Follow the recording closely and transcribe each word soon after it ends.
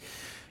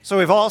So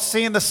we've all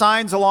seen the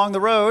signs along the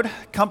road.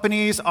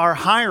 Companies are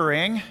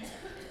hiring.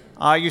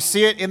 You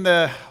see it in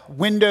the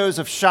windows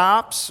of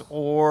shops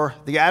or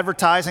the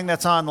advertising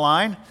that's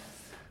online.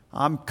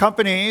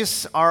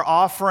 Companies are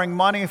offering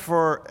money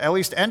for at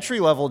least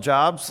entry-level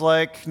jobs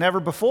like never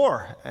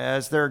before,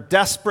 as they're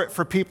desperate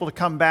for people to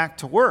come back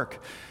to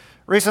work.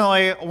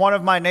 Recently, one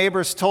of my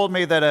neighbors told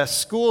me that a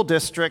school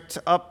district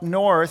up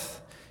north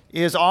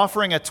is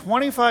offering a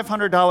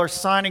 $2,500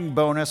 signing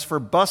bonus for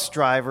bus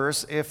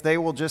drivers if they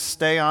will just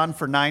stay on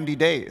for 90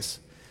 days.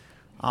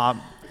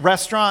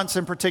 Restaurants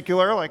in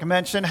particular, like I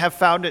mentioned, have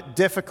found it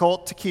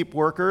difficult to keep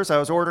workers. I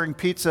was ordering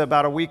pizza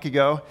about a week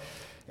ago,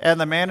 and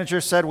the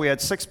manager said we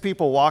had 6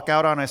 people walk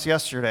out on us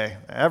yesterday.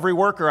 Every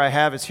worker I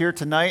have is here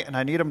tonight, and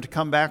I need them to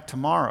come back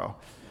tomorrow.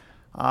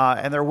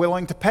 And they're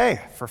willing to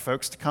pay for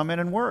folks to come in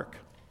and work.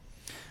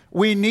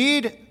 We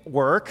need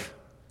work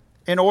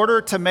in order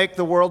to make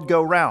the world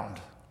go round.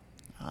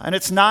 And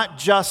it's not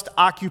just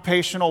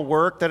occupational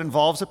work that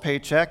involves a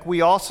paycheck.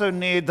 We also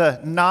need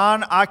the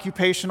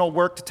non-occupational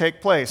work to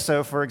take place.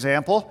 So, for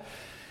example,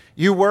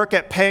 you work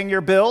at paying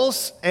your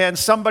bills, and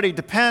somebody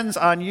depends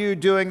on you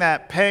doing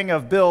that paying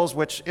of bills,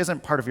 which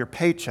isn't part of your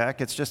paycheck.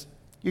 It's just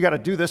you got to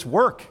do this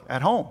work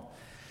at home.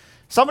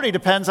 Somebody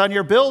depends on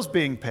your bills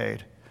being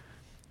paid.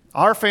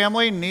 Our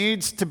family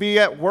needs to be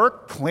at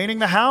work cleaning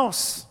the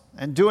house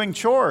and doing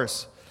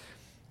chores.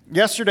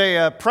 Yesterday,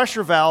 a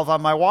pressure valve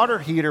on my water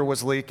heater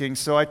was leaking,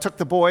 so I took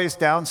the boys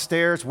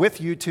downstairs with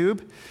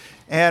YouTube,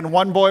 and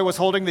one boy was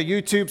holding the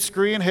YouTube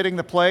screen, hitting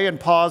the play and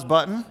pause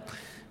button,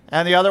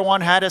 and the other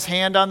one had his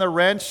hand on the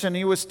wrench, and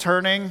he was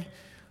turning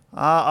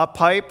a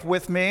pipe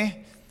with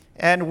me,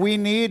 and we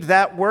need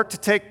that work to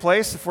take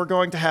place if we're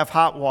going to have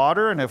hot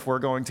water and if we're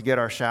going to get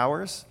our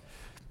showers.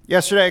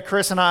 Yesterday,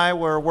 Chris and I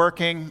were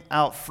working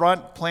out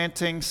front,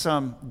 planting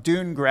some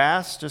dune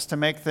grass just to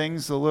make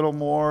things a little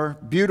more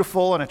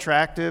beautiful and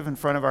attractive in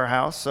front of our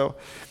house. So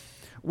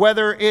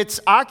whether it's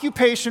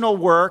occupational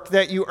work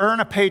that you earn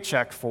a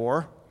paycheck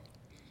for,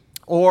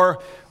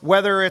 or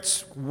whether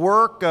it's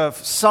work of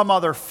some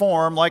other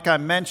form, like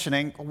I'm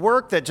mentioning,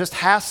 work that just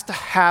has to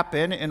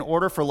happen in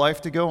order for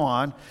life to go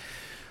on,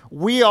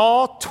 we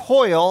all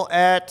toil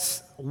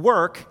at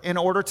work in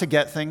order to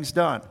get things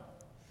done.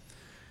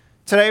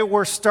 Today,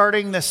 we're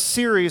starting this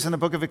series in the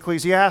book of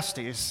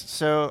Ecclesiastes,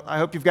 so I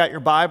hope you've got your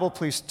Bible.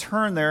 Please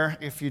turn there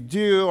if you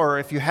do, or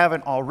if you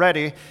haven't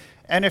already.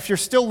 And if you're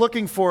still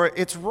looking for it,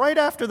 it's right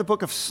after the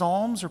book of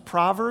Psalms or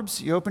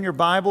Proverbs. You open your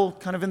Bible,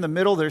 kind of in the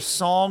middle, there's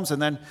Psalms,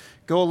 and then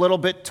go a little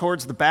bit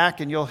towards the back,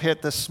 and you'll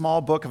hit this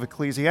small book of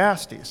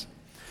Ecclesiastes.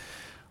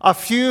 A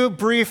few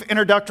brief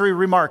introductory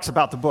remarks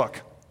about the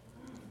book.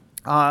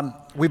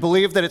 We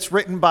believe that it's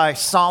written by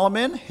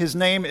Solomon. His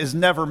name is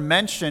never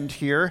mentioned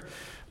here.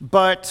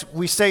 But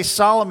we say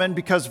Solomon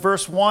because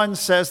verse 1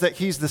 says that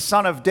he's the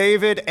son of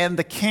David and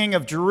the king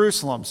of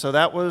Jerusalem. So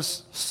that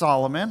was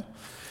Solomon.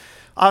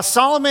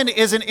 Solomon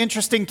is an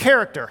interesting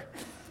character.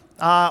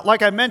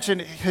 Like I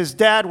mentioned, his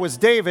dad was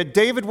David.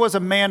 David was a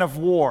man of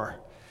war.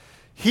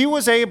 He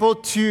was able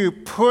to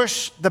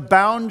push the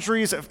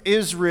boundaries of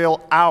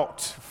Israel out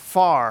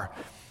far.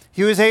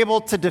 He was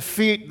able to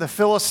defeat the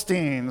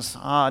Philistines,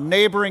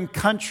 neighboring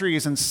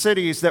countries and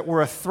cities that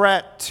were a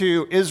threat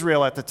to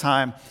Israel at the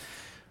time.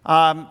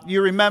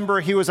 You remember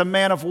he was a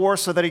man of war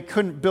so that he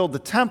couldn't build the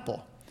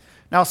temple.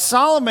 Now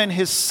Solomon,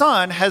 his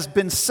son, has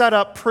been set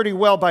up pretty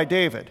well by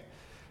David.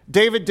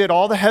 David did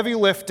all the heavy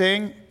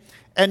lifting,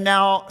 and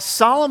now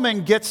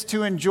Solomon gets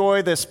to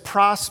enjoy this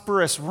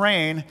prosperous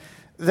reign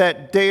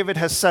that David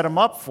has set him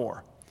up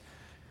for.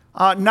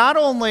 Not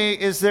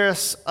only is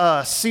this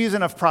a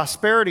season of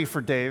prosperity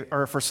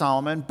for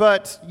Solomon,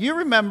 but you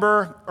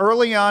remember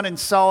early on in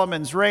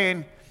Solomon's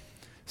reign,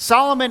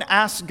 Solomon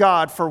asked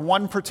God for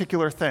one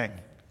particular thing.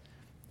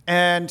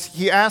 And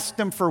he asked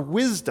him for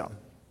wisdom.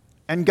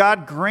 And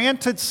God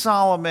granted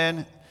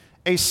Solomon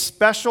a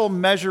special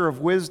measure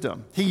of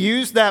wisdom. He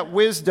used that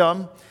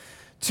wisdom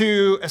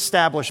to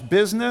establish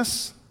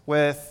business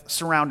with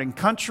surrounding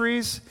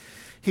countries.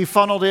 He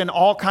funneled in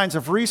all kinds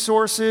of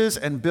resources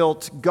and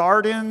built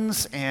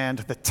gardens and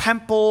the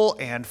temple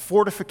and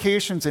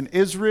fortifications in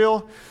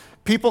Israel.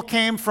 People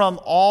came from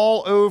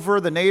all over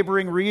the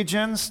neighboring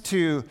regions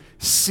to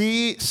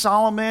see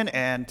Solomon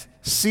and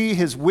see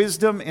his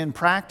wisdom in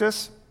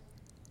practice.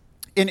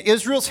 In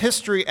Israel's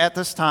history at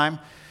this time,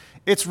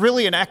 it's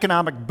really an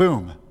economic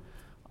boom.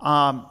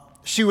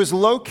 She was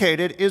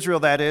located, Israel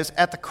that is,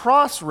 at the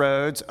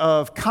crossroads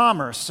of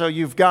commerce. So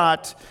you've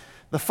got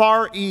the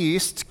Far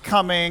East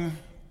coming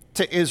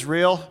to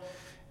Israel,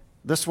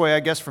 this way I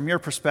guess from your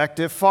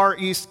perspective, Far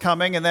East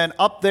coming, and then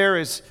up there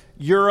is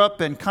Europe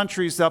and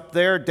countries up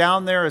there,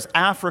 down there is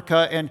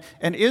Africa,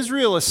 and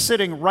Israel is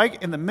sitting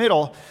right in the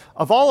middle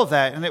of all of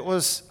that, and it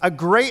was a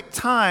great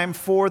time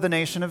for the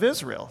nation of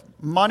Israel.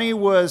 Money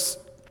was,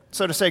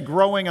 so to say,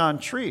 growing on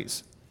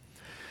trees.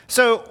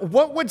 So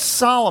what would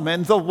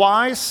Solomon, the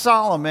wise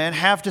Solomon,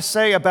 have to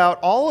say about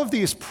all of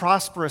these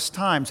prosperous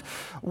times?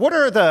 What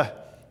are the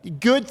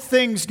good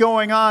things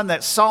going on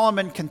that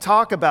Solomon can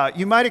talk about?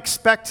 You might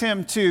expect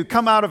him to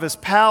come out of his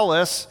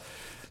palace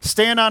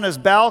stand on his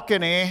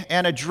balcony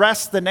and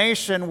address the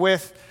nation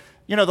with,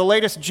 the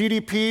latest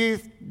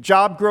GDP,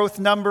 job growth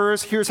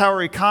numbers. Here's how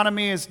our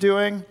economy is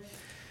doing.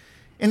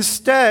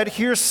 Instead,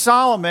 here's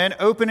Solomon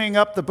opening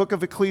up the book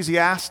of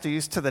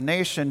Ecclesiastes to the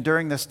nation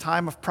during this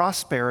time of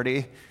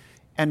prosperity,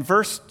 and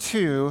verse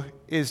 2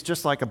 is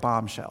just like a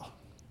bombshell.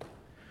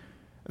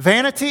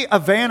 Vanity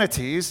of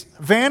vanities,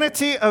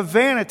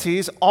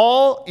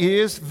 all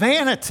is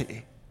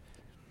vanity.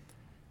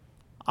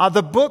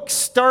 The book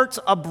starts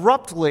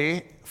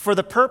abruptly for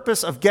the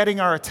purpose of getting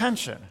our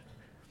attention.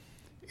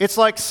 It's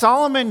like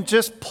Solomon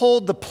just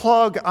pulled the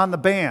plug on the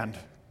band.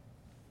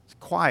 It's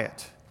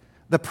quiet.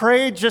 The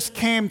parade just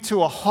came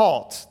to a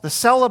halt. The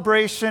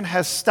celebration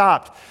has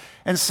stopped.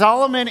 And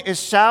Solomon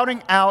is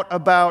shouting out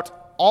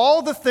about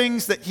all the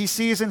things that he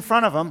sees in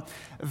front of him.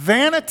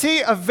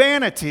 Vanity of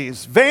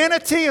vanities.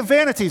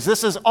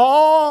 This is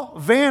all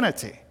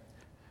vanity.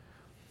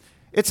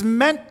 It's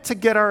meant to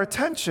get our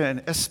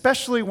attention,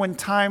 especially when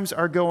times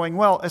are going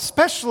well,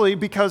 especially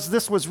because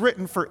this was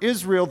written for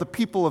Israel, the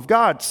people of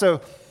God.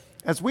 So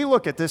as we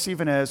look at this,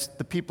 even as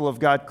the people of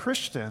God,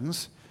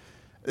 Christians,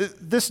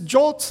 this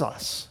jolts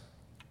us.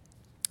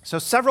 So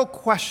several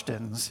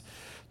questions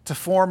to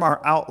form our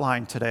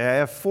outline today. I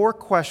have 4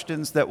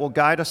 questions that will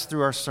guide us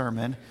through our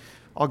sermon.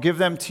 I'll give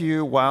them to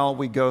you while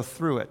we go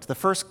through it. The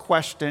first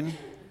question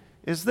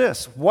is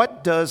this: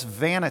 what does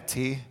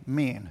vanity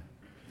mean?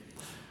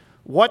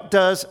 What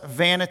does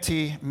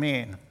vanity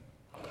mean?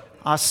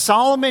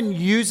 Solomon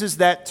uses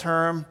that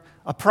term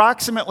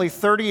approximately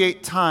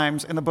 38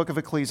 times in the book of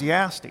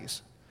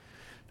Ecclesiastes.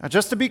 Now,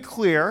 just to be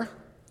clear,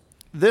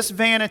 this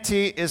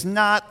vanity is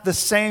not the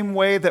same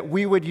way that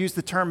we would use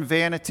the term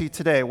vanity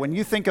today. When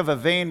you think of a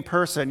vain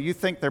person, you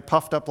think they're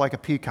puffed up like a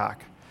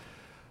peacock.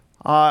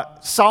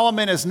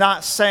 Solomon is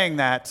not saying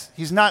that.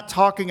 He's not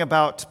talking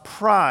about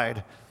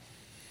pride.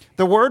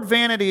 The word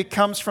vanity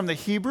comes from the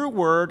Hebrew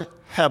word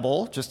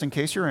hebel, just in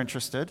case you're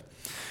interested,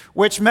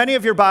 which many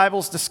of your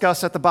Bibles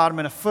discuss at the bottom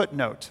in a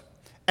footnote.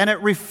 And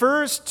it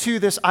refers to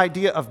this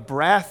idea of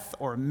breath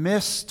or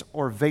mist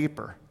or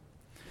vapor.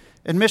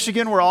 In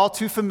Michigan, we're all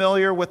too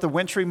familiar with the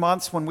wintry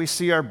months when we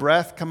see our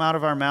breath come out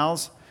of our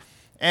mouths,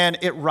 and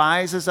it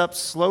rises up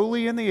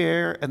slowly in the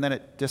air, and then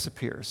it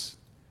disappears.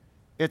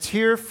 It's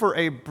here for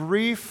a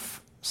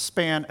brief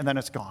span, and then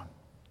it's gone.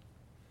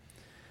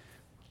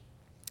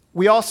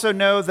 We also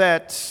know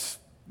that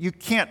you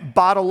can't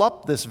bottle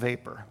up this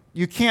vapor.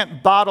 You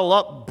can't bottle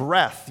up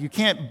breath. You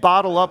can't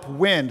bottle up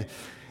wind.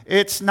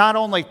 It's not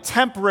only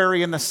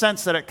temporary in the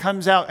sense that it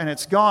comes out and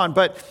it's gone,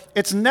 but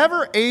it's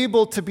never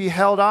able to be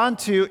held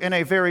onto in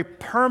a very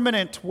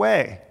permanent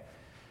way.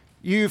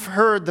 You've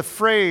heard the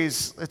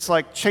phrase, it's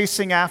like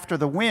chasing after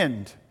the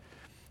wind.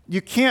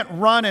 You can't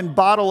run and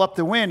bottle up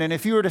the wind. And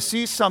if you were to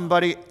see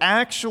somebody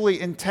actually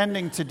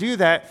intending to do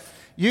that,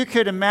 you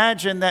could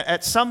imagine that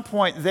at some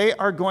point they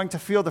are going to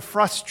feel the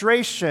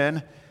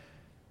frustration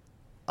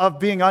of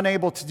being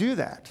unable to do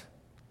that.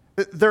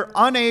 They're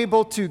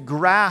unable to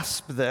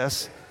grasp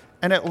this,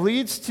 and it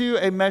leads to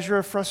a measure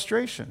of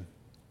frustration.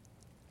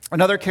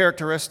 Another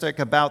characteristic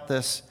about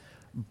this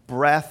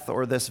breath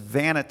or this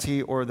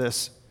vanity or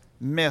this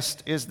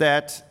mist is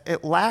that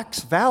it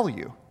lacks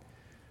value.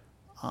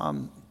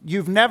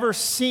 You've never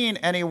seen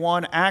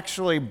anyone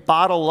actually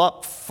bottle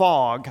up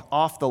fog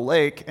off the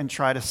lake and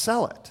try to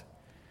sell it.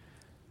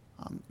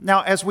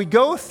 Now, as we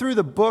go through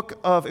the book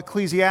of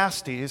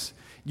Ecclesiastes,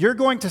 you're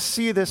going to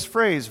see this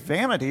phrase,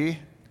 vanity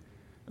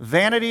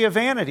of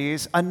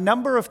vanities, a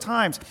number of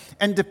times.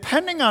 And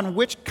depending on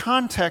which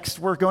context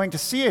we're going to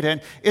see it in,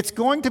 it's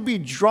going to be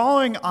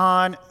drawing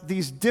on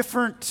these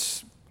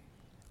different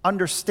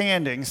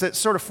understandings that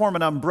sort of form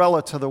an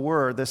umbrella to the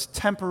word, this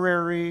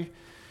temporary,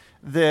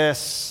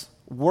 this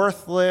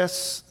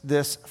worthless,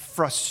 this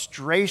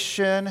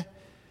frustration,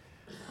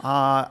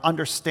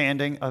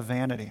 understanding of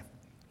vanity.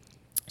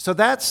 So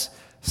that's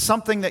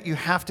something that you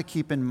have to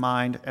keep in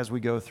mind as we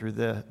go through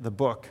the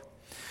book.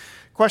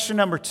 Question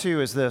number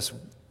 2 is this: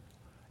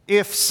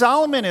 if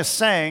Solomon is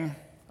saying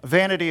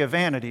vanity of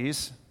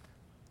vanities,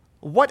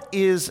 what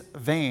is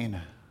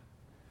vain?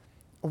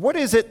 What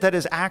is it that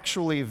is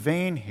actually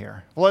vain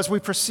here? Well, as we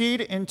proceed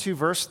into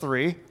verse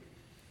 3,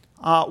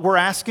 we're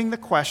asking the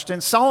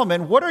question,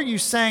 Solomon, what are you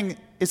saying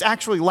is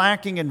actually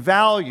lacking in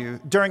value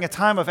during a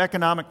time of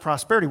economic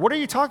prosperity? What are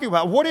you talking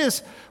about? What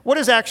is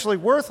actually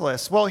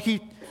worthless? Well, he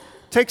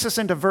takes us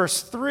into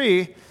verse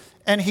 3,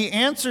 and he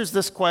answers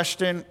this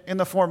question in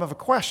the form of a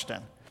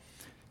question.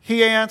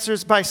 He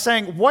answers by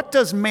saying, what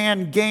does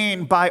man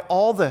gain by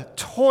all the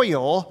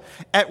toil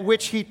at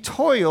which he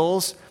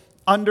toils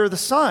under the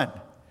sun?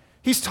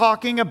 He's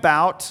talking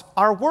about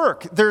our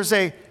work. There's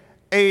a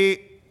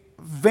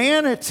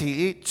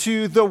vanity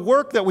to the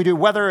work that we do,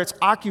 whether it's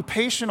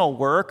occupational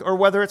work or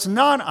whether it's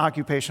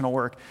non-occupational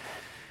work.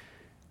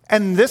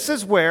 And this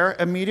is where,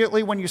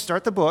 immediately when you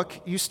start the book,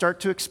 you start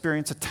to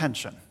experience a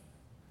tension.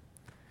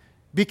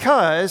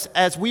 Because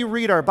as we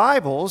read our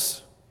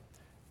Bibles,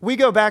 we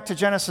go back to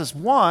Genesis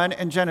 1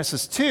 and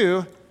Genesis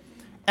 2,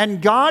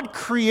 And God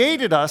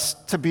created us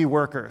to be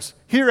workers.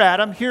 Here,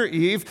 Adam, here,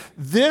 Eve,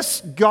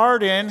 this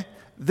garden,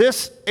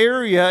 this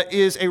area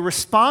is a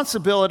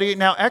responsibility.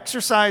 Now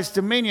exercise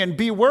dominion,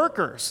 be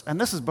workers. And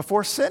this is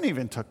before sin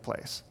even took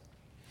place.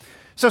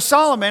 So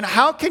Solomon,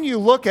 how can you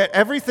look at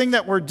everything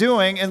that we're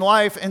doing in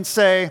life and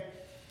say,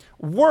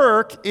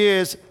 work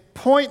is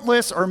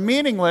pointless or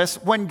meaningless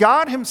when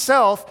God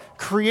himself,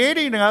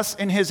 creating us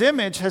in his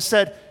image, has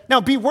said, now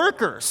be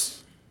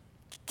workers.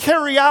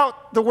 Carry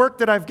out the work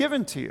that I've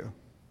given to you.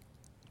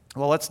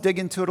 Well, let's dig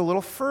into it a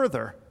little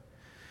further.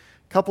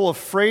 A couple of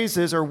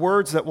phrases or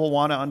words that we'll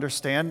want to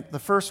understand. The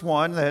first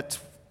one that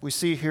we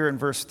see here in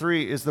verse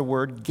 3 is the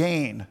word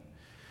gain.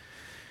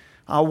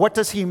 What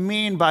does he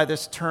mean by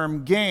this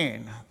term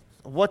gain?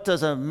 What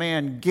does a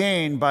man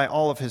gain by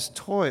all of his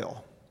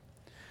toil?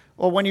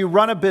 Well, when you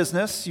run a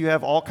business, you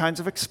have all kinds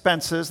of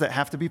expenses that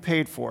have to be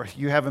paid for.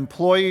 You have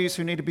employees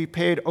who need to be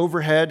paid,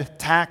 overhead,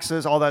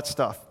 taxes, all that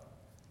stuff.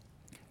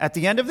 At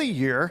the end of the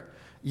year,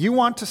 you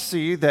want to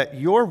see that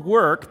your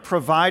work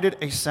provided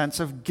a sense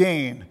of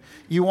gain.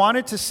 You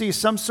wanted to see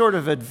some sort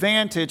of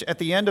advantage at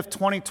the end of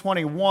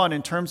 2021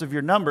 in terms of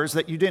your numbers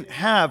that you didn't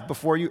have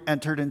before you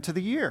entered into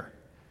the year.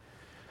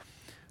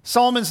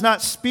 Solomon's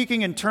not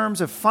speaking in terms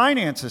of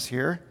finances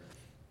here.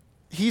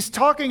 He's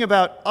talking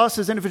about us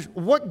as individuals.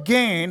 What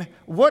gain,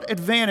 what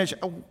advantage,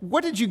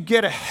 what did you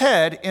get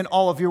ahead in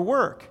all of your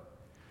work?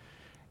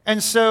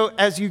 And so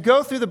as you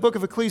go through the book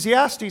of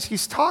Ecclesiastes,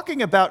 he's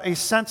talking about a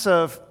sense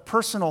of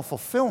personal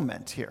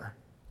fulfillment here.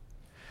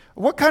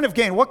 What kind of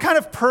gain, what kind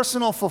of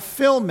personal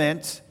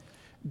fulfillment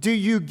do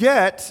you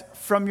get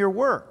from your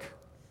work?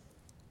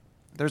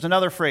 There's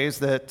another phrase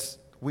that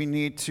we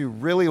need to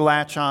really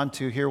latch on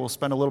to here. We'll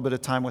spend a little bit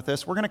of time with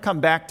this. We're going to come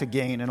back to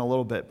gain in a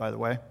little bit, by the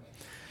way.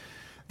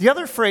 The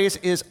other phrase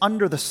is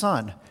under the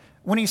sun.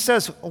 When he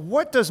says,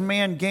 what does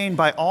man gain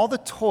by all the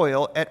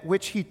toil at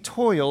which he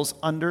toils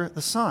under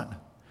the sun?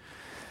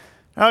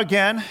 Now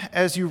again,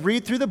 as you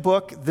read through the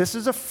book, this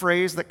is a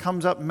phrase that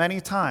comes up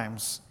many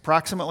times,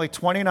 approximately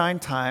 29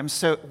 times.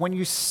 So when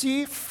you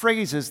see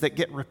phrases that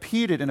get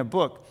repeated in a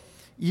book,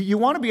 you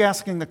want to be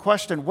asking the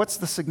question, what's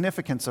the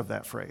significance of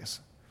that phrase?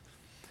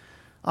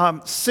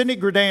 Sidney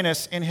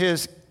Greidanus, in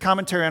his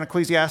commentary on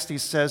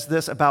Ecclesiastes, says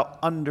this about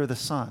under the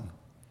sun.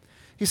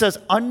 He says,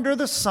 under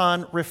the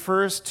sun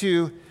refers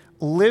to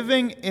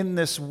living in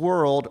this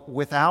world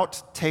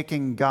without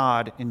taking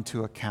God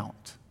into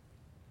account.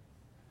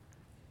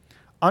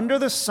 Under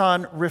the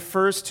sun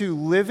refers to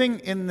living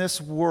in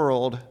this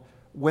world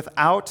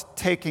without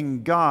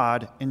taking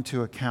God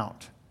into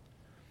account.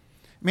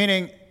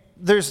 Meaning,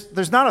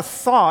 there's not a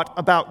thought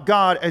about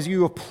God as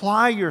you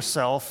apply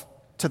yourself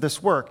to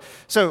this work.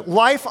 So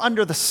life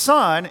under the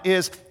sun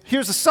is,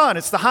 here's the sun.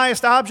 It's the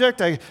highest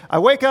object. I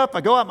wake up,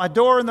 I go out my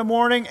door in the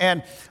morning,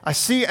 and I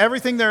see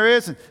everything there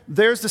is. And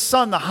there's the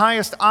sun, the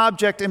highest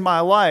object in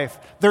my life.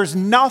 There's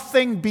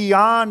nothing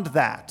beyond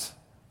that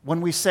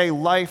when we say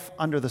life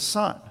under the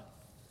sun.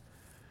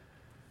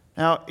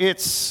 Now,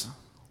 it's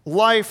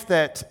life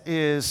that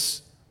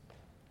is,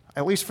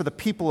 at least for the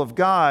people of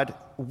God,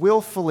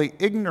 willfully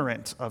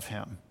ignorant of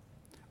him.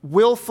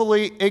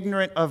 Willfully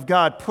ignorant of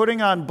God,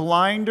 putting on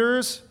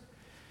blinders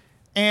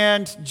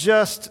and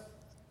just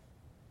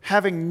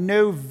having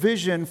no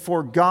vision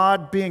for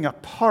God being a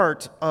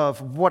part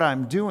of what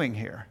I'm doing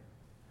here.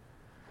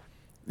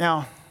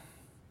 Now,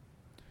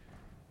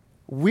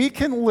 we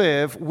can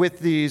live with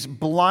these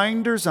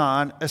blinders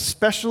on,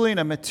 especially in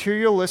a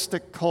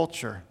materialistic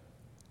culture.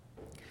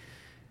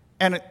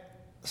 And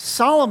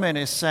Solomon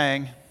is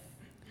saying,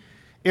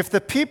 if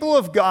the people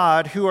of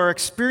God who are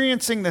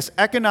experiencing this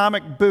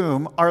economic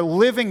boom are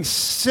living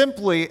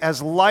simply as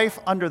life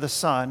under the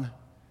sun,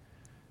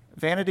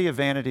 vanity of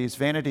vanities,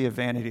 vanity of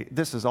vanity,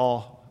 this is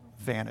all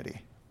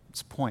vanity.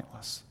 It's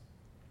pointless.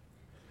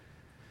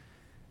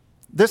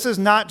 This is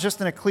not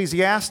just an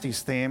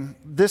Ecclesiastes theme.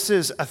 This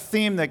is a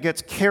theme that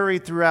gets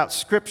carried throughout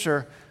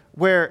Scripture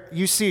where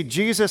you see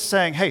Jesus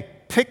saying, hey,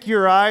 pick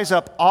your eyes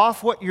up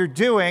off what you're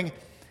doing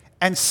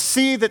and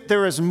see that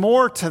there is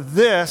more to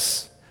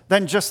this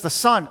than just the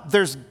sun.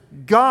 There's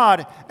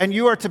God, and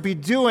you are to be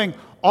doing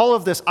all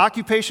of this,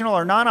 occupational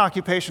or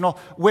non-occupational,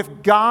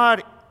 with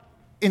God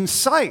in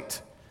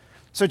sight.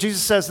 So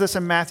Jesus says this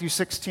in Matthew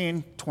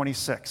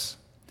 16:26.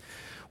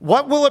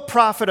 What will it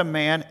profit a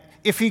man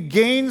if he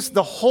gains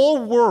the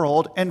whole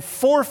world and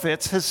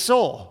forfeits his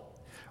soul?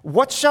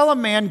 What shall a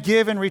man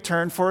give in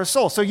return for his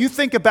soul? So you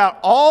think about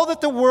all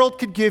that the world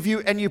could give you,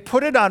 and you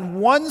put it on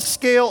one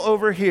scale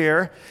over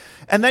here,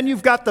 and then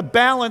you've got the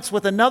balance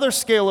with another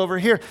scale over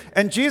here.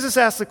 And Jesus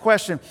asked the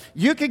question,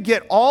 you could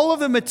get all of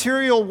the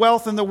material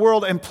wealth in the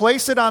world and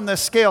place it on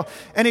this scale.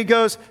 And he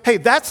goes, hey,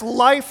 that's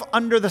life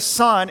under the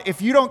sun if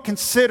you don't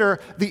consider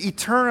the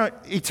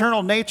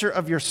eternal nature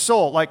of your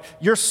soul. Like,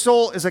 your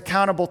soul is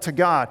accountable to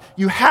God.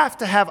 You have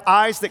to have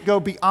eyes that go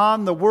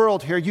beyond the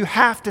world here. You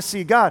have to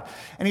see God.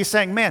 And he's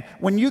saying, man,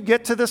 when you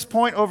get to this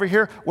point over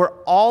here where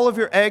all of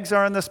your eggs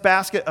are in this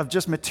basket of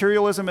just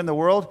materialism in the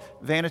world,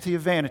 vanity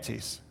of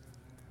vanities.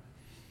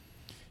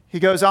 He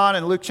goes on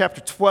in Luke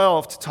chapter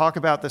 12 to talk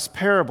about this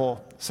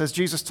parable. It says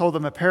Jesus told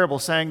them a parable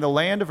saying, the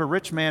land of a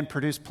rich man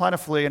produced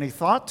plentifully, and he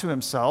thought to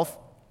himself,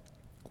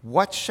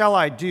 what shall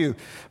I do?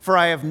 For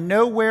I have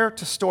nowhere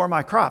to store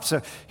my crops.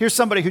 So here's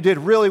somebody who did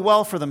really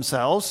well for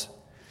themselves.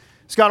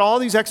 He's got all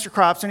these extra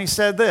crops, and he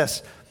said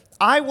this,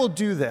 I will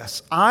do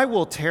this. I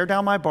will tear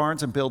down my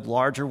barns and build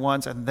larger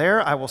ones, and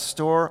there I will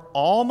store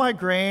all my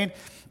grain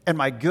and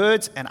my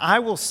goods, and I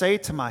will say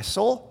to my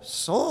soul,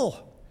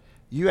 soul,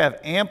 you have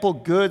ample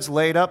goods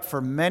laid up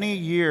for many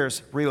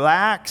years.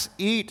 Relax,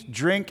 eat,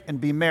 drink, and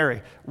be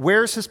merry.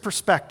 Where's his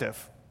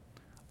perspective?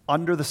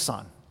 Under the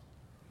sun.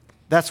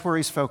 That's where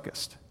he's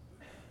focused.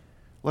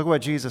 Look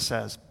what Jesus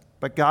says.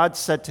 But God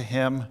said to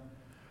him,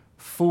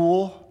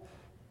 fool,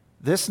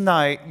 this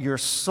night your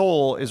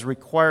soul is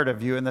required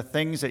of you, and the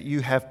things that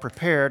you have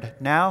prepared,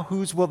 now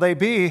whose will they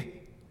be?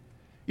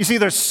 You see,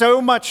 there's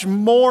so much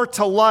more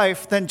to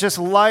life than just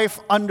life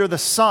under the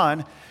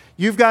sun.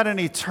 You've got an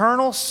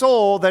eternal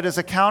soul that is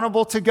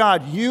accountable to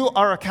God. You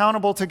are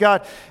accountable to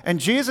God. And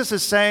Jesus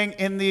is saying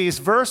in these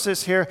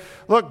verses here,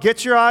 look,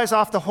 get your eyes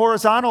off the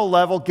horizontal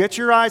level, get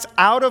your eyes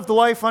out of the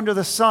life under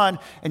the sun,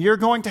 and you're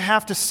going to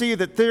have to see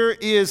that there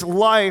is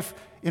life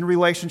in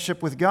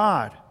relationship with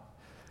God.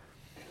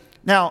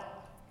 Now,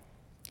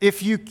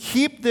 if you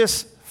keep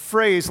this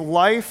phrase,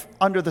 life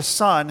under the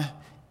sun,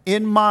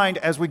 in mind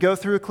as we go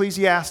through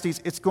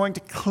Ecclesiastes, it's going to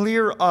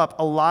clear up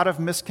a lot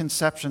of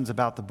misconceptions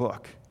about the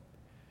book.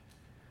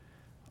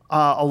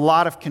 A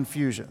lot of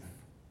confusion.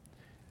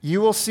 You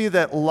will see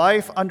that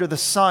life under the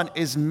sun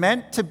is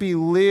meant to be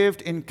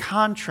lived in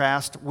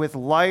contrast with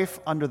life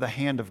under the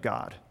hand of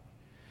God.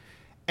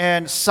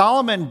 And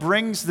Solomon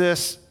brings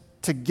this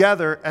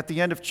together at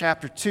the end of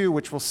chapter 2,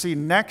 which we'll see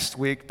next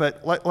week,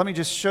 but let me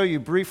just show you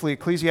briefly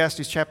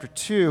Ecclesiastes chapter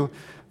 2,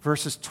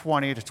 verses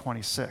 20 to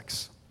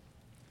 26.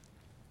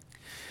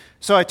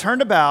 So I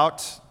turned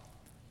about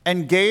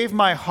and gave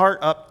my heart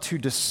up to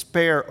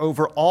despair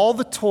over all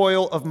the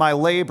toil of my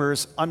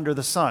labors under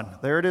the sun.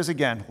 There it is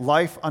again,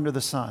 life under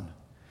the sun.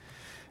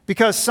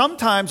 Because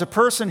sometimes a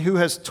person who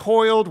has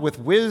toiled with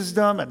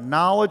wisdom and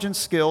knowledge and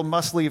skill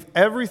must leave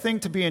everything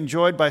to be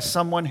enjoyed by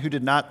someone who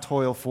did not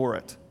toil for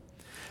it.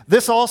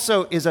 This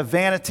also is a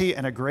vanity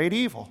and a great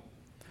evil.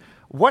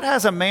 What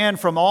has a man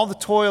from all the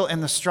toil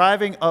and the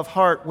striving of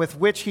heart with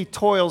which he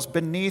toils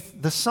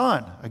beneath the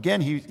sun?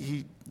 Again,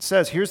 he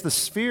says, here's the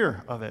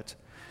sphere of it.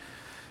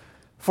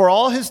 For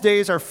all his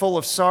days are full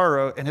of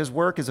sorrow, and his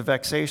work is a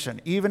vexation.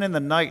 Even in the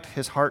night,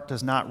 his heart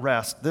does not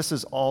rest. This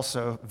is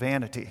also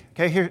vanity.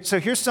 Okay, so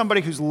here's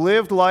somebody who's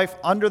lived life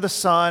under the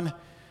sun,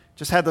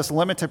 just had this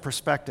limited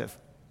perspective.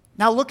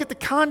 Now look at the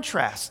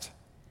contrast.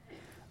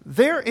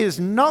 There is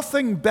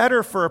nothing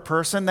better for a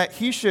person that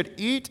he should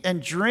eat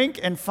and drink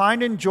and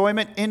find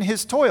enjoyment in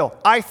his toil.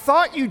 I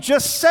thought you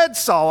just said,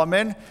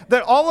 Solomon,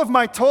 that all of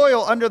my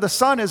toil under the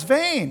sun is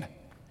vain.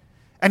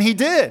 And he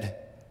did.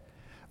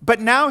 But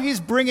now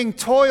he's bringing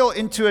toil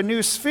into a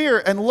new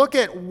sphere, and look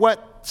at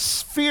what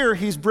sphere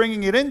he's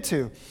bringing it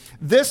into.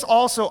 This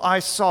also I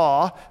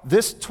saw,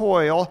 this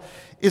toil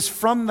is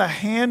from the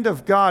hand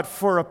of God,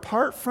 for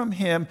apart from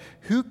him,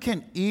 who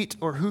can eat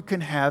or who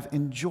can have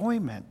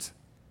enjoyment?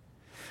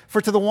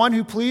 For to the one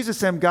who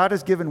pleases him, God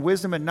has given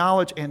wisdom and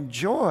knowledge and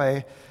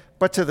joy,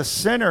 but to the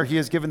sinner he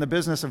has given the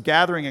business of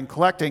gathering and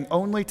collecting,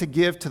 only to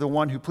give to the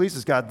one who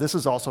pleases God. This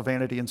is also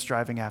vanity and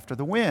striving after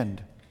the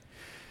wind.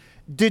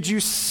 Did you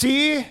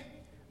see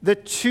the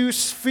two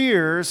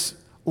spheres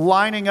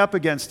lining up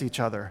against each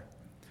other?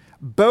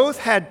 Both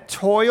had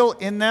toil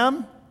in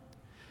them.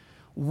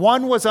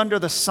 One was under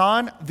the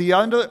sun, the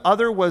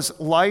other was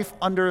life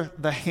under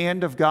the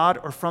hand of God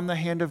or from the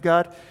hand of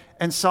God.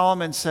 And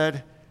Solomon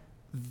said,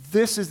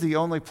 this is the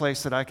only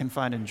place that I can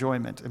find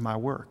enjoyment in my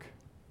work.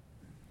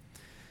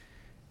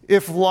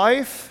 If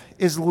life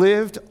is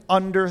lived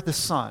under the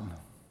sun,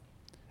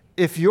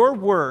 if your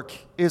work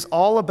is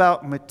all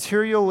about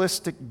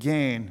materialistic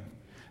gain,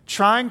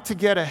 trying to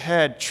get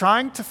ahead,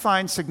 trying to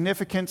find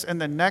significance in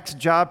the next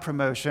job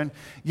promotion,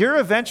 you're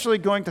eventually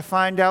going to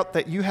find out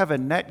that you have a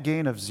net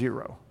gain of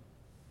zero.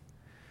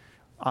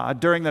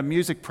 During the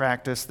music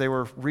practice, they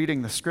were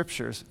reading the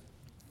scriptures,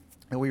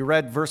 and we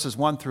read verses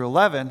 1 through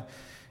 11,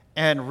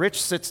 and Rich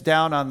sits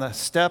down on the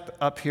step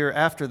up here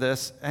after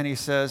this, and he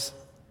says,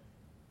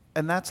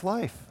 and that's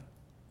life.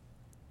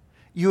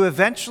 You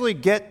eventually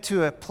get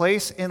to a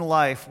place in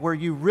life where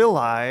you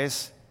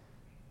realize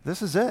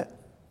this is it.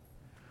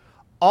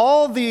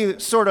 All the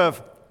sort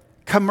of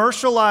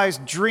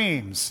commercialized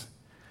dreams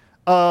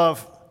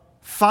of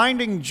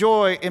finding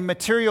joy in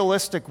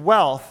materialistic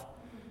wealth,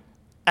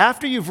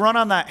 after you've run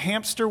on that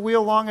hamster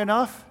wheel long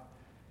enough,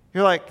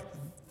 you're like,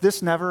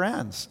 this never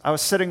ends. I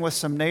was sitting with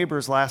some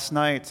neighbors last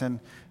night, and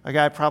a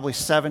guy probably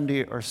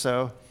 70 or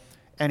so,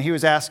 and he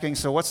was asking,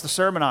 so what's the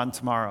sermon on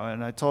tomorrow?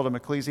 And I told him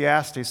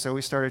Ecclesiastes, so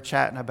we started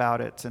chatting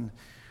about it. And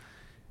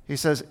he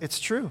says, it's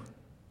true.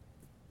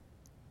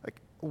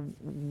 Like,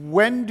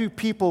 when do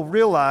people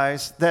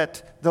realize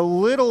that the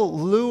little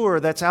lure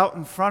that's out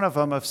in front of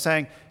them of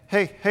saying,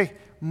 hey,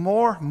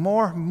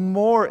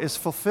 more is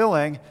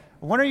fulfilling,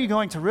 when are you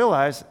going to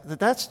realize that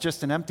that's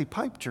just an empty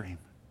pipe dream?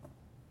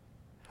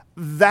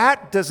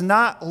 that does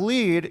not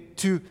lead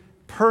to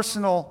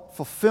personal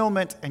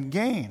fulfillment and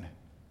gain.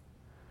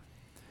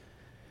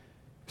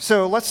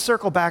 So let's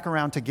circle back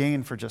around to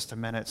gain for just a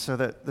minute so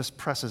that this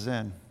presses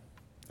in.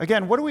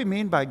 Again, what do we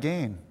mean by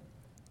gain?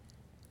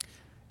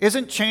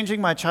 Isn't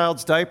changing my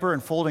child's diaper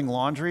and folding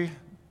laundry,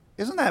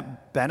 isn't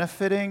that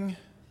benefiting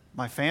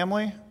my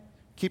family?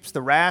 Keeps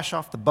the rash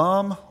off the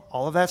bum,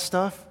 all of that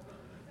stuff?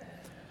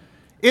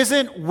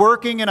 Isn't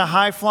working in a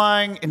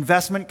high-flying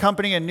investment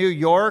company in New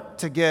York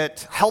to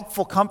get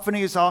helpful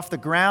companies off the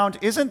ground,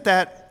 isn't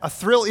that a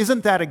thrill?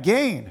 Isn't that a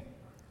gain?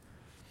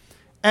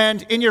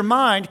 And in your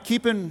mind,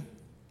 keep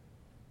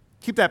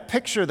that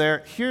picture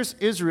there. Here's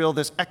Israel,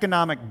 this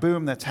economic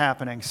boom that's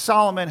happening.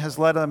 Solomon has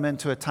led them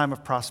into a time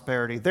of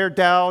prosperity. Their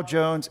Dow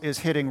Jones is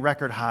hitting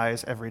record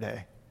highs every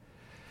day.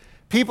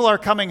 People are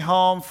coming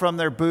home from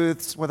their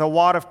booths with a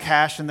wad of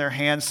cash in their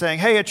hands saying,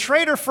 hey, a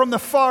trader from the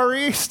Far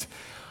East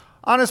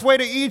on his way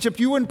to Egypt,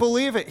 you wouldn't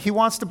believe it. He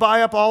wants to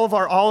buy up all of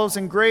our olives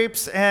and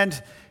grapes,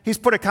 and he's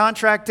put a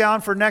contract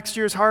down for next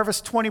year's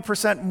harvest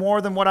 20%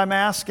 more than what I'm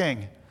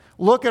asking.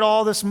 Look at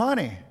all this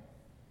money.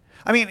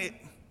 I mean,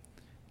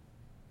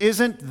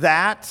 isn't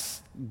that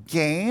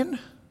gain?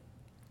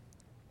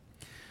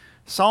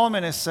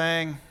 Solomon is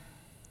saying,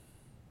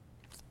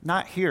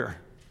 not here.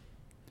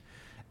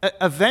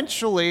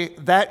 Eventually,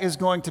 that is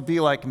going to be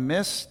like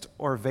mist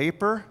or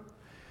vapor.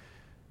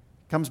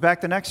 Comes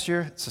back the next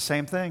year, it's the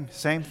same thing,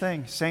 same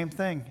thing, same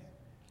thing.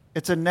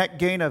 It's a net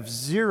gain of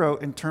 0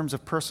 in terms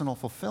of personal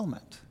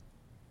fulfillment.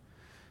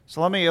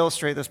 So let me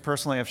illustrate this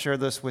personally. I've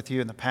shared this with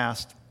you in the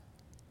past.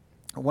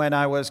 When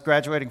I was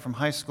graduating from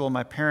high school,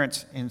 my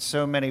parents, in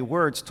so many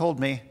words, told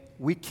me,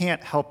 we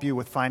can't help you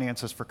with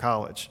finances for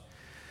college.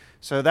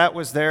 So that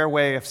was their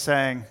way of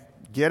saying,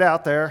 get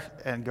out there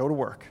and go to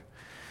work.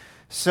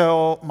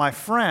 So my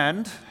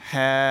friend,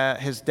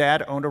 his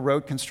dad owned a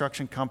road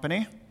construction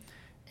company,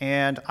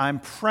 and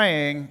I'm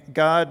praying,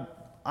 God,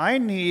 I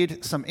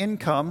need some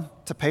income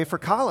to pay for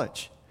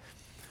college.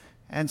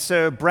 And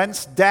so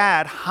Brent's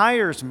dad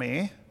hires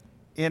me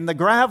in the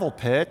gravel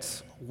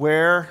pit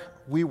where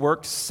we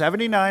worked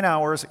 79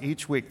 hours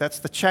each week. That's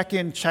the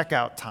check-in,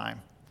 check-out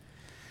time.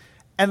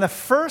 And the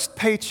first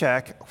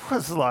paycheck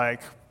was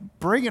like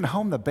bringing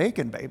home the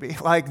bacon, baby.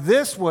 Like,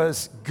 this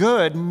was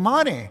good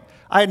money.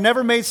 I had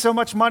never made so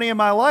much money in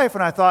my life,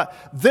 and I thought,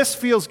 this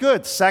feels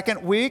good.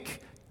 Second week,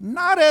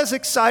 not as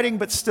exciting,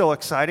 but still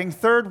exciting.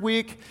 Third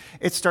week,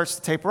 it starts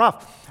to taper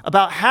off.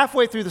 About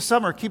halfway through the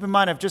summer, keep in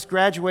mind I've just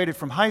graduated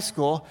from high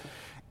school,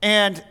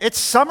 and it's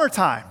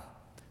summertime.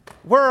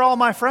 Where are all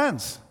my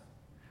friends?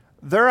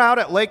 They're out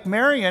at Lake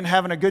Marion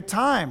having a good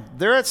time.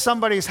 They're at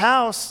somebody's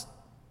house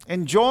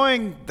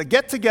enjoying the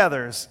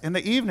get-togethers in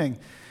the evening.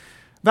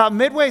 About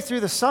midway through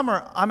the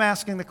summer, I'm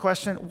asking the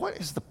question, what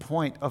is the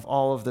point of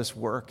all of this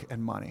work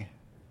and money?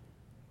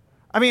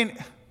 I mean,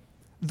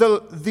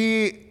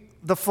 the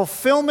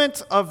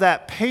fulfillment of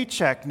that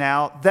paycheck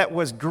now that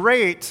was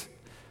great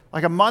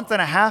like a month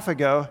and a half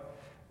ago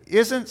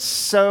isn't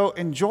so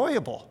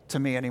enjoyable to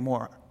me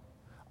anymore.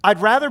 I'd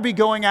rather be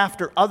going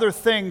after other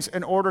things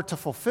in order to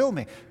fulfill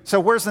me. So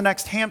where's the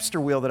next hamster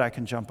wheel that I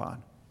can jump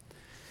on?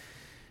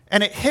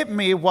 And it hit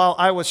me while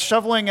I was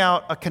shoveling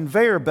out a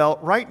conveyor belt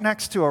right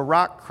next to a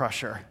rock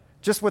crusher,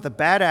 just with a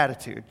bad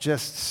attitude,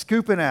 just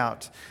scooping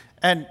out.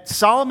 And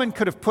Solomon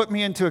could have put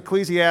me into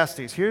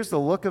Ecclesiastes. Here's the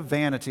look of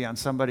vanity on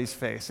somebody's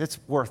face. It's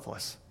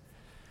worthless.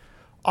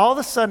 All of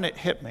a sudden it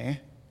hit me.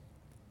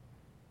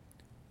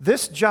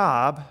 This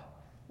job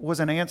was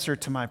an answer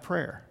to my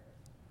prayer.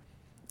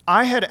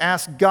 I had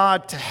asked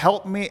God to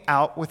help me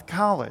out with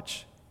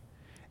college.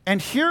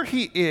 And here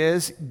he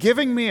is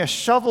giving me a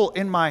shovel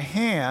in my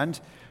hand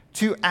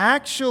to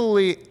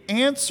actually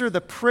answer the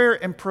prayer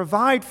and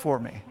provide for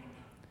me.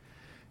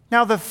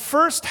 Now, the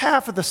first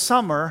half of the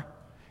summer,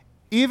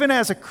 even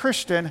as a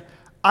Christian,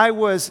 I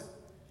was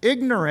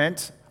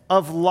ignorant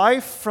of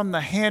life from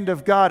the hand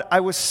of God. I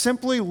was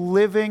simply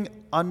living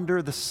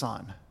under the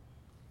sun.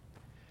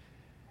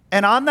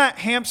 And on that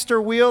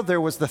hamster wheel,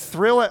 there was the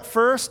thrill at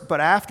first,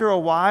 but after a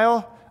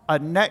while, a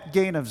net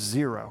gain of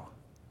 0.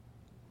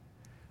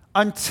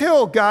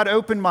 Until God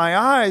opened my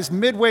eyes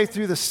midway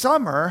through the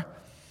summer,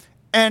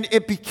 and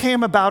it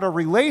became about a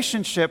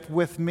relationship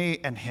with me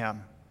and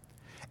him.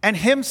 And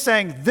him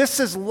saying, this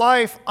is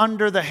life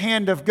under the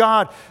hand of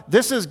God.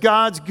 This is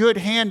God's good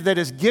hand that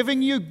is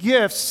giving you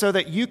gifts so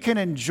that you can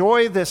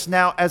enjoy this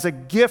now as a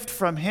gift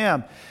from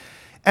him.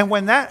 And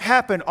when that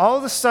happened, all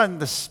of a sudden,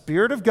 the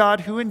Spirit of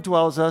God who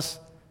indwells us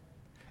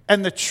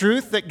and the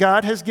truth that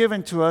God has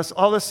given to us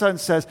all of a sudden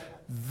says,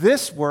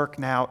 this work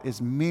now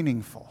is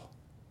meaningful.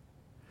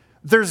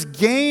 There's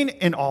gain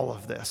in all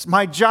of this.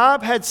 My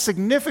job had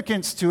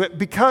significance to it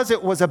because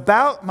it was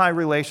about my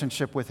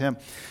relationship with him.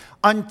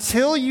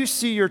 Until you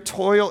see your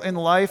toil in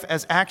life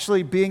as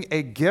actually being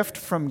a gift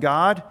from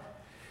God,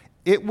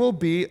 it will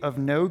be of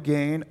no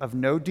gain, of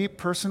no deep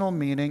personal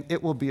meaning.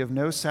 It will be of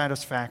no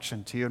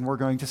satisfaction to you, and we're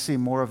going to see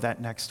more of that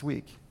next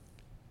week.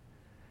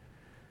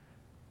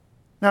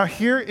 Now,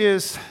 here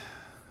is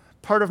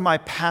part of my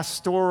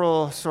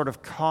pastoral sort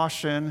of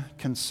caution,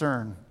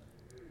 concern.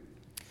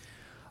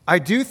 I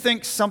do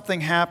think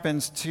something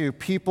happens to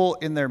people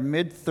in their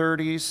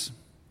mid-30s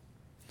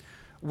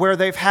where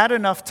they've had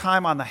enough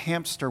time on the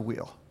hamster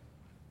wheel.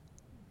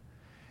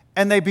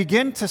 And they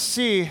begin to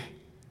see,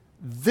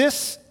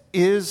 this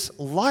is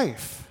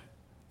life.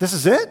 This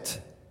is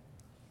it.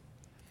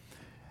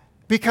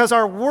 Because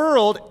our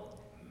world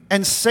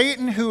and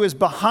Satan, who is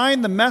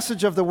behind the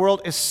message of the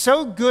world, is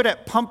so good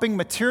at pumping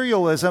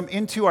materialism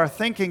into our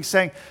thinking,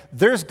 saying,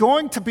 there's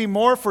going to be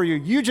more for you.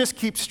 You just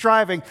keep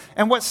striving.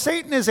 And what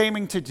Satan is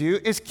aiming to do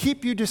is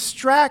keep you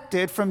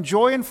distracted from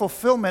joy and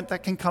fulfillment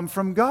that can come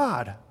from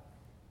God.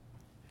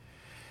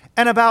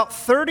 And about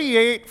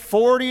 38,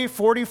 40,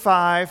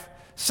 45,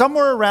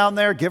 somewhere around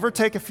there, give or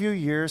take a few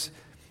years,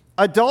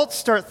 adults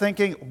start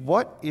thinking,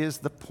 what is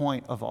the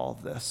point of all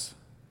of this?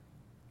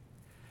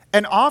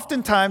 And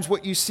oftentimes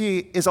what you see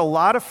is a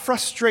lot of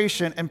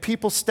frustration and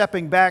people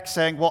stepping back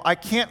saying, well, I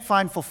can't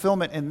find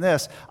fulfillment in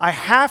this. I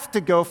have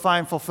to go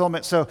find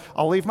fulfillment, so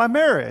I'll leave my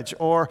marriage,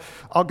 or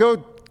I'll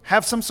go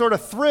have some sort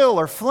of thrill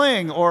or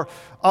fling, or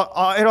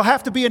it'll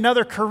have to be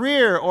another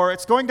career, or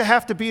it's going to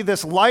have to be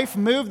this life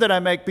move that I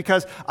make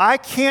because I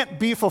can't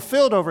be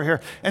fulfilled over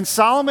here. And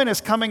Solomon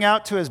is coming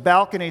out to his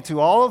balcony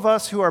to all of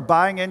us who are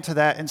buying into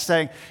that and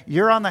saying,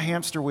 you're on the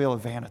hamster wheel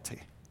of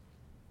vanity.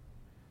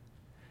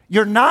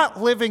 You're not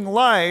living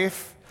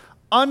life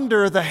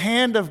under the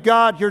hand of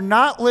God. You're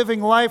not living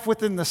life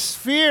within the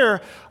sphere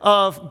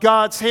of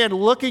God's hand,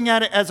 looking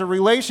at it as a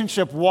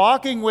relationship,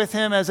 walking with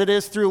Him as it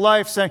is through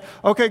life, saying,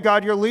 okay,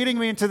 God, you're leading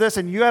me into this,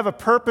 and you have a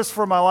purpose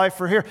for my life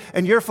for here,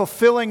 and you're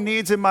fulfilling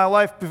needs in my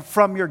life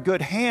from your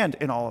good hand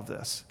in all of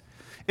this.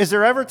 Is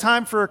there ever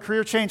time for a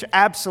career change?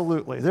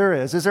 Absolutely, there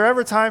is. Is there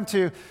ever time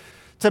to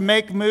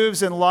make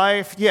moves in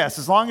life? Yes,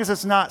 as long as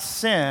it's not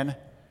sin.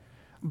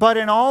 But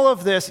in all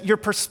of this, your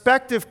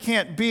perspective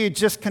can't be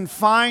just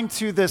confined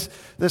to this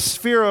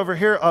sphere over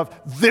here of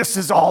this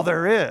is all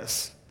there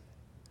is.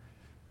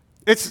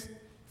 It's,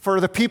 for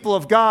the people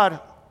of God,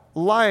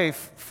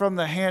 life from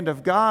the hand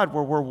of God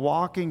where we're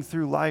walking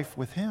through life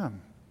with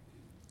Him.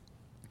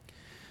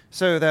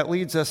 So that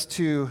leads us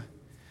to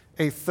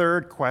a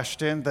third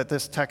question that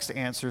this text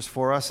answers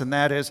for us, and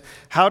that is,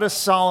 how does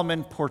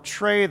Solomon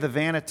portray the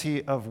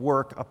vanity of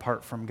work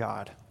apart from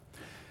God?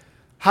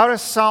 How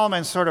does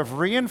Solomon sort of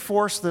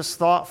reinforce this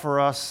thought for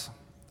us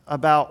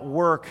about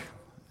work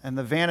and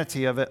the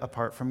vanity of it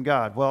apart from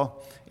God?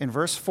 Well, in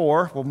verse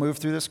 4, we'll move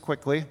through this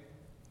quickly.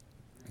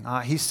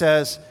 He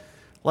says,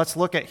 let's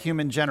look at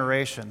human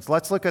generations.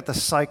 Let's look at the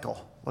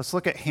cycle. Let's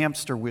look at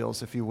hamster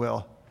wheels, if you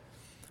will.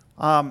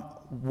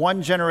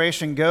 One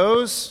generation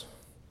goes,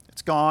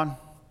 it's gone.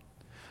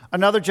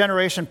 Another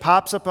generation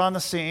pops up on the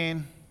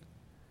scene.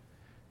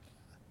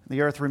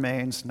 The earth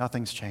remains,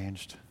 nothing's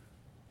changed.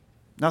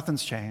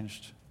 Nothing's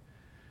changed.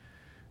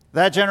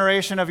 That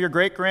generation of your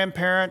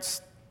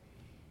great-grandparents,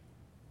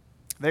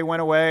 they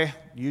went away.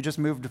 You just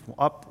moved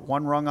up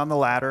one rung on the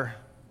ladder.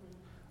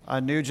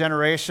 A new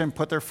generation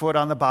put their foot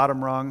on the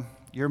bottom rung.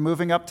 You're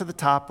moving up to the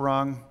top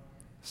rung.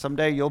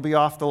 Someday you'll be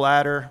off the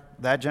ladder.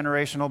 That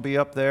generation will be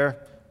up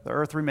there. The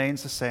earth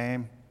remains the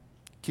same.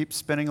 Keep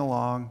spinning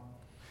along.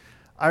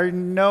 I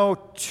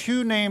know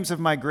 2 names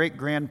of my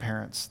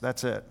great-grandparents.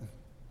 That's it.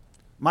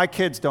 My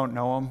kids don't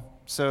know them.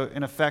 So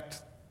in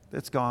effect,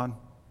 it's gone.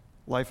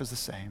 Life is the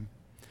same.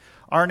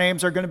 Our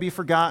names are going to be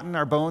forgotten.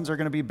 Our bones are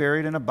going to be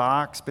buried in a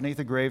box beneath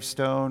a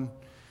gravestone.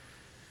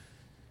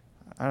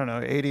 I don't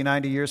know, 80,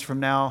 90 years from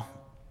now,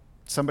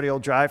 somebody will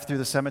drive through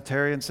the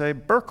cemetery and say,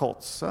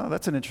 Burkholz. Oh,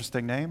 that's an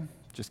interesting name.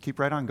 Just keep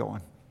right on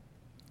going.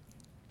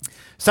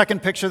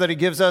 Second picture that he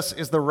gives us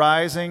is the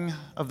rising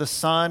of the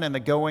sun and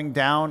the going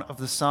down of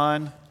the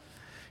sun.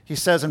 He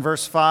says in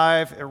verse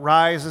 5, it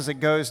rises, it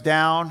goes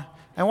down.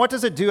 And what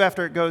does it do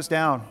after it goes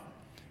down?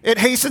 It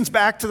hastens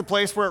back to the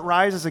place where it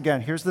rises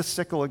again. Here's the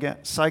cycle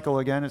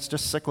again. It's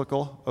just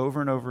cyclical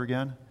over and over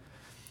again.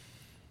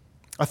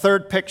 A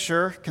third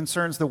picture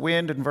concerns the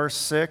wind in verse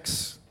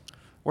 6,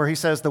 where he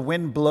says the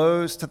wind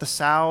blows to the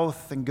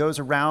south and goes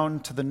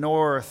around to the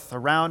north.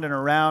 Around and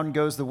around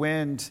goes the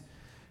wind.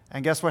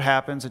 And guess what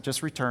happens? It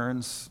just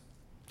returns.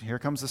 Here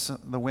comes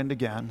the wind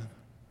again.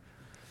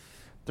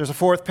 There's a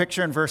fourth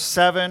picture in verse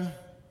 7.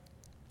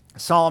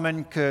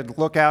 Solomon could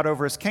look out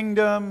over his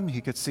kingdom. He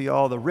could see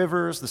all the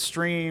rivers, the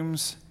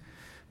streams.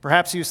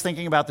 Perhaps he was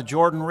thinking about the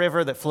Jordan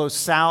River that flows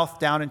south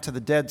down into the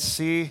Dead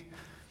Sea.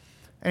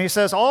 And he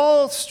says,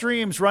 all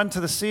streams run to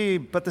the sea,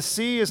 but the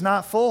sea is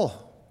not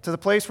full. To the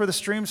place where the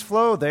streams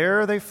flow,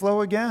 there they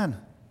flow again.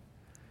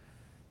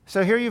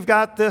 So here you've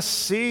got this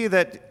sea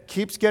that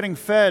keeps getting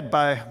fed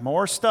by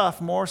more stuff.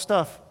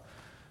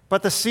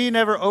 But the sea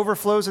never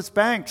overflows its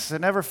banks. It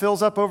never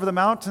fills up over the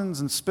mountains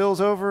and spills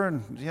over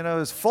and,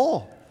 is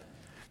full.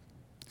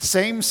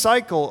 Same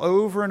cycle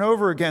over and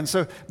over again.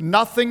 So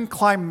nothing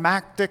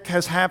climactic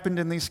has happened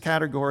in these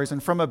categories.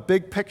 And from a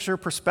big picture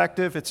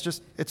perspective,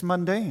 it's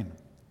mundane.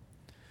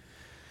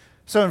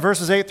 So in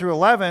verses 8 through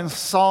 11,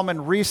 Solomon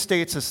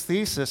restates his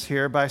thesis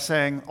here by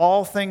saying,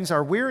 all things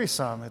are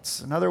wearisome.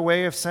 It's another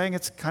way of saying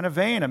it's kind of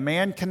vain. A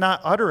man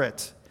cannot utter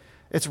it.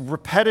 It's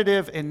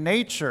repetitive in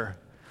nature.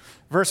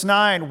 Verse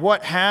 9,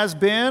 what has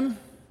been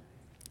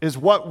is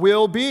what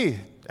will be,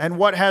 and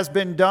what has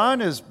been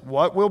done is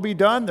what will be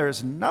done.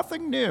 There's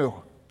nothing new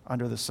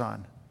under the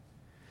sun.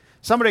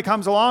 Somebody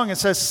comes along and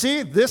says,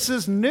 see, this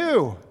is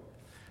new.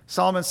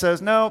 Solomon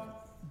says, no,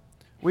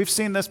 we've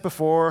seen this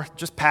before,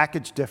 just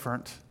packaged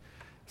different.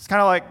 It's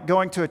kind of like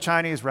going to a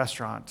Chinese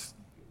restaurant.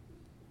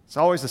 It's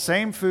always the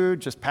same food,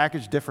 just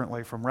packaged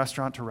differently from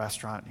restaurant to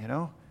restaurant, you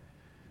know?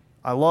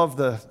 I love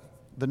the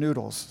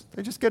noodles.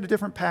 They just get a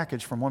different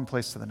package from one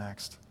place to the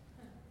next.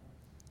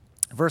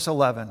 Verse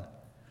 11,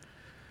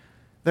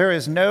 there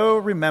is no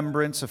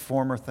remembrance of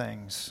former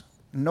things,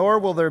 nor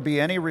will there be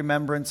any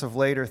remembrance of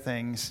later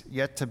things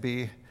yet to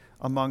be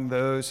among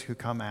those who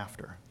come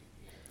after.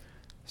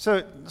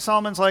 So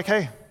Solomon's like,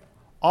 hey,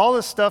 all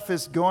this stuff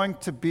is going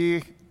to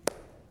be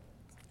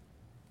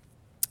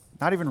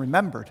not even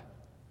remembered.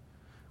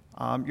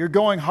 You're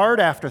going hard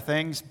after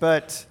things,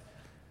 but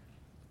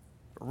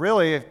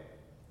really,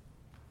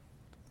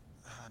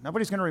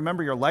 nobody's going to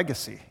remember your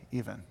legacy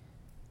even.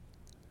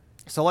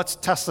 So let's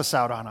test this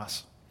out on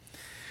us.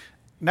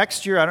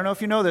 Next year, I don't know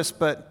if you know this,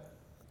 but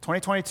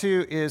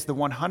 2022 is the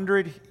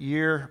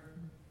 100-year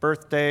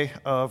birthday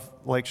of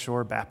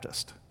Lakeshore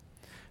Baptist.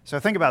 So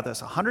think about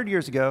this. 100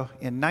 years ago,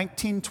 in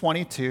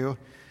 1922,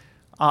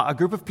 a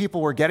group of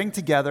people were getting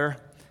together,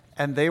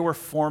 and they were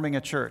forming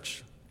a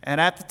church. And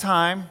at the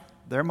time,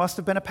 there must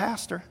have been a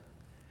pastor.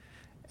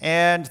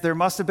 And there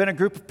must have been a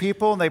group of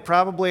people, and they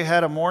probably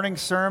had a morning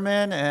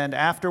sermon, and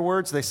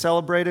afterwards they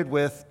celebrated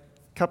with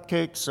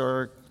cupcakes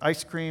or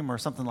ice cream or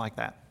something like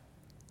that.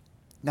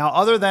 Now,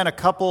 other than a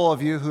couple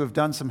of you who have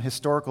done some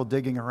historical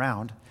digging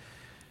around,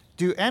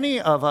 do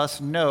any of us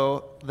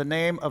know the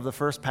name of the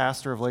first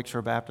pastor of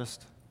Lakeshore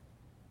Baptist?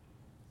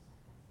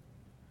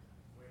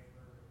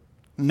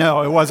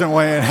 No, it wasn't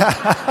Wayne.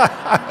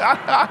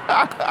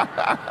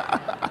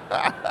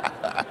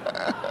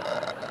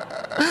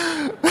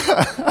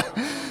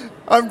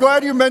 I'm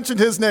glad you mentioned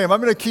his name. I'm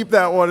going to keep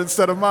that one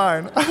instead of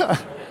mine.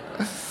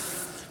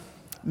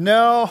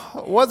 No,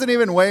 it wasn't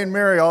even Wayne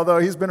Murray, although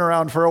he's been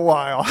around for a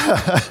while.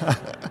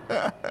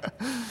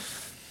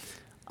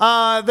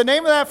 The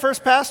name of that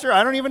first pastor,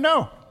 I don't even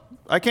know.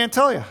 I can't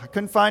tell you. I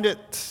couldn't find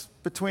it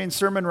between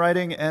sermon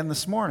writing and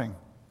this morning.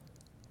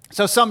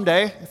 So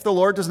someday, if the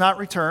Lord does not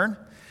return,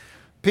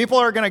 people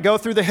are going to go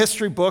through the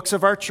history books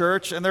of our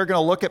church, and they're going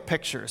to look at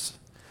pictures.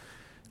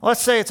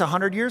 Let's say it's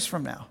 100 years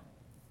from now.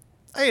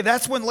 Hey,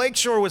 that's when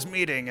Lakeshore was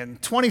meeting in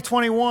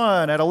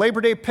 2021 at a Labor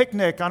Day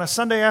picnic on a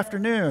Sunday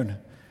afternoon.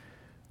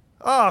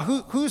 Oh,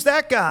 who's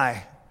that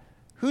guy?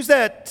 Who's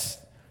that,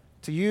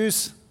 to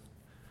use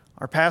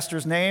our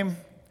pastor's name,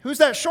 who's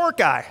that short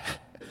guy?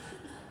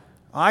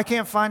 I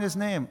can't find his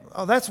name.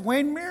 Oh, that's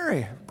Wayne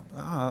Murray.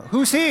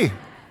 Who's he?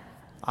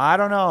 I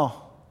don't know.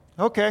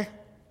 Okay,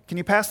 can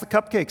you pass the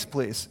cupcakes,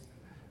 please?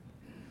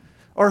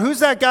 Or who's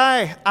that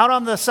guy out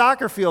on the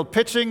soccer field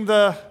pitching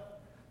the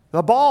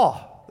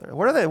ball?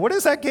 What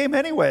is that game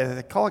anyway?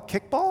 They call it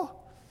kickball?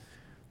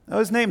 Oh,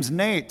 his name's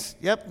Nate.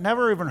 Yep,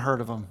 never even heard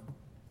of him.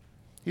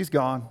 He's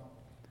gone.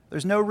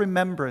 There's no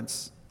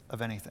remembrance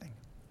of anything.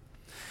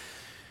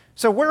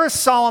 So where is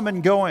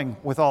Solomon going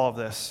with all of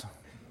this?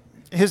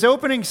 His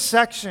opening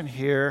section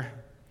here,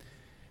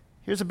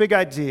 here's a big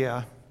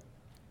idea.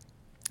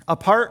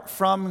 Apart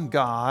from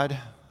God,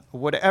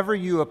 whatever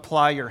you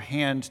apply your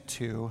hand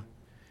to,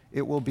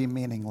 it will be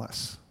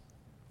meaningless.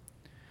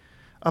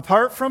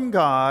 Apart from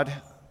God,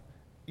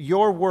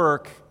 your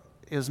work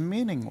is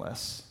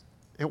meaningless.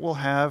 It will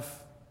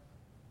have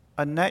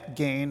a net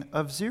gain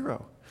of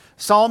zero.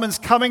 Solomon's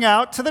coming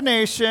out to the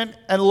nation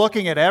and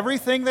looking at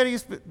everything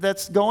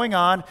that's going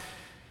on.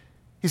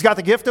 He's got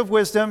the gift of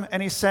wisdom,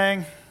 and he's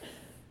saying,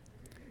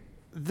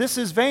 this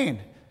is vain.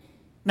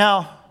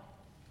 Now,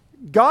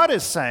 God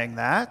is saying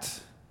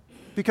that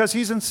because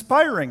he's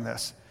inspiring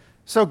this.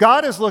 So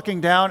God is looking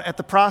down at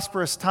the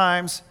prosperous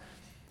times,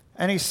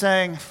 and he's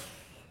saying,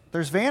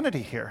 there's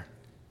vanity here.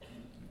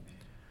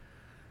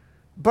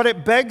 But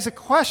it begs a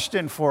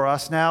question for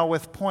us now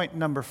with point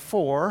number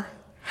 4.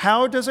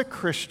 How does a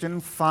Christian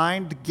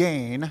find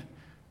gain,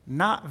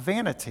 not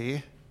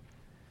vanity,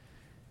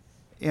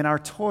 in our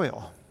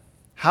toil?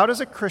 How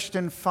does a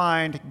Christian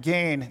find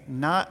gain,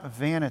 not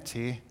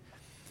vanity,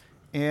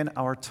 in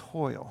our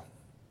toil?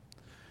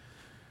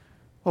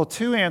 Well,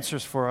 2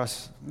 answers for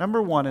us.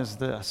 Number 1 is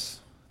this.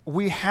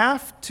 We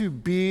have to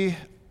be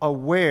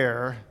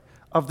aware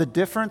of the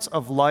difference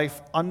of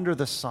life under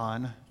the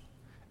sun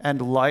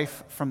and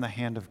life from the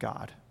hand of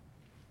God.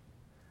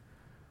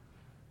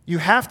 You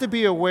have to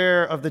be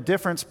aware of the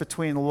difference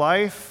between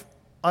life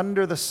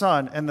under the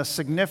sun and the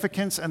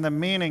significance and the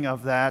meaning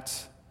of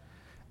that,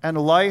 and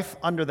life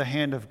under the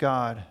hand of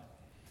God.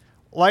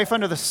 Life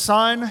under the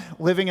sun,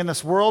 living in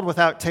this world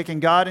without taking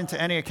God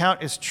into any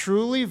account, is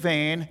truly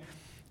vain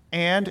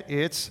and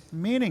it's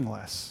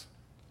meaningless.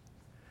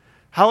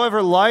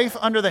 However, life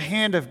under the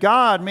hand of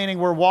God, meaning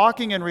we're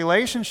walking in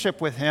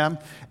relationship with Him,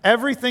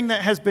 Everything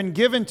that has been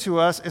given to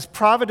us is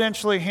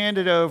providentially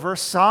handed over,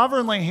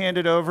 sovereignly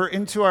handed over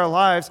into our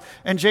lives.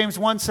 And James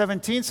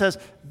 1:17 says,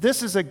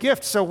 this is a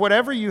gift. So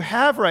whatever you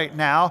have right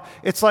now,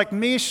 it's like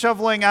me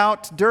shoveling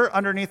out dirt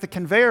underneath the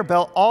conveyor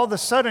belt. All of a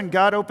sudden,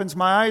 God opens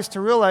my eyes to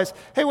realize,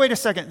 hey, wait a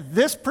second,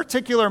 this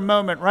particular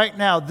moment right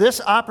now,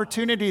 this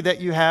opportunity that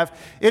you have,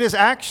 it is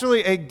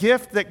actually a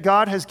gift that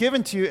God has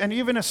given to you, and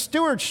even a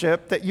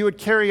stewardship that you would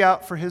carry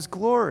out for his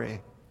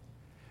glory.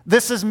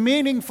 This is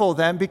meaningful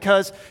then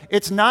because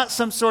it's not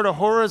some sort of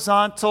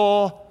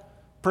horizontal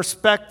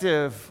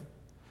perspective.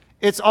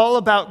 It's all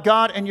about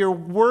God, and you're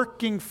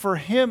working for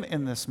him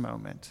in this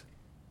moment.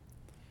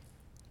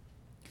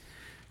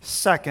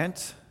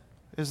 Second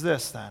is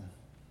this then.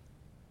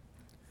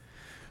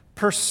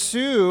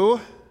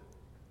 Pursue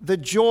the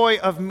joy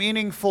of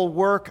meaningful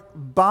work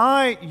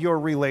by your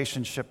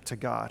relationship to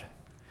God.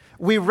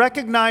 We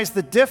recognize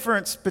the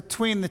difference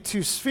between the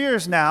two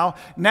spheres now.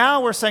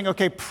 Now we're saying,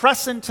 okay,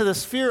 press into the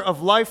sphere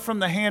of life from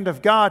the hand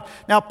of God.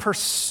 Now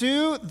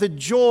pursue the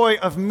joy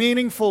of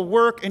meaningful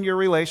work in your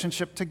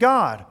relationship to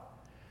God.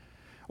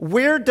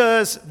 Where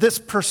does this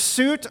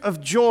pursuit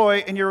of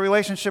joy in your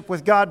relationship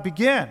with God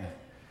begin?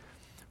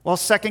 Well,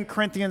 2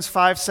 Corinthians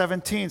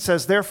 5:17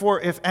 says,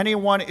 therefore, if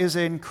anyone is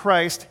in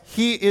Christ,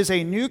 he is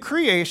a new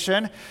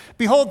creation.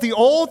 Behold, the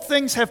old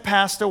things have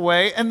passed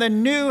away, and the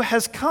new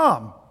has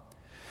come.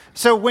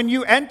 So when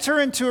you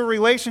enter into a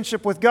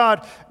relationship with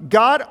God,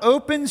 God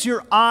opens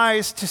your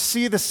eyes to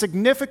see the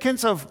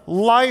significance of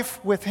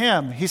life with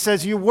him. He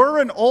says, you were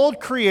an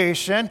old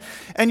creation,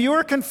 and you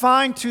were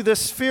confined to this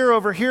sphere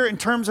over here in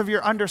terms of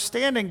your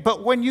understanding.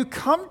 But when you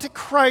come to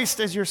Christ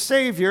as your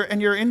Savior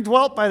and you're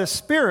indwelt by the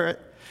Spirit,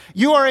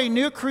 you are a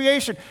new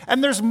creation.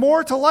 And there's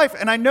more to life.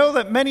 And I know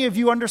that many of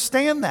you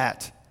understand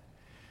that.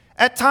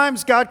 At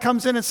times, God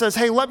comes in and says,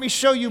 hey, let me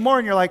show you more.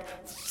 And you're like,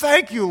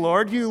 thank you,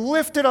 Lord. You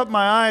lifted up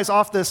my eyes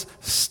off this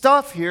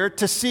stuff here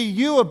to see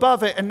you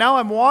above it. And now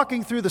I'm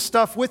walking through the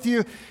stuff with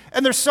you.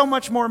 And there's so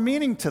much more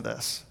meaning to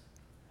this.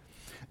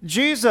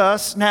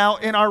 Jesus, now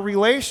in our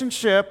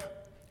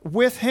relationship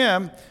with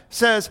him,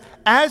 says,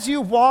 as you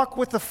walk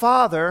with the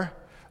Father,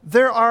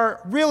 there are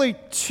really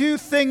two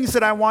things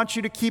that I want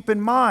you to keep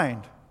in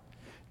mind.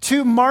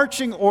 Two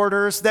marching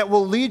orders that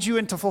will lead you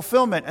into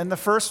fulfillment. And the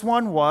first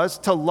one was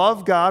to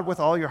love God with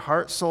all your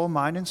heart, soul,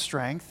 mind, and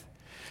strength.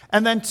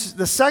 And then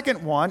the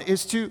second one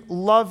is to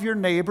love your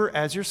neighbor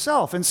as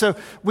yourself. And so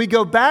we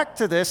go back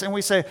to this and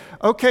we say,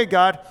 okay,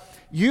 God,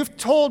 you've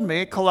told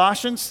me,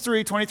 Colossians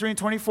 3:23 and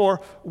 24,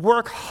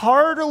 work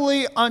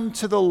heartily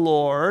unto the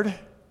Lord,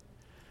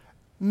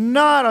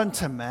 not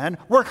unto men.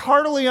 Work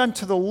heartily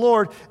unto the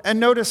Lord. And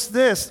notice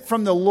this,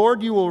 from the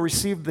Lord you will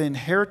receive the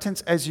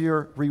inheritance as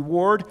your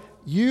reward.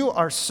 You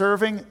are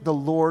serving the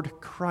Lord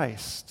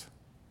Christ.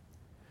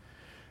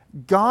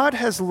 God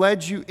has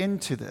led you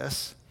into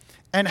this,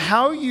 and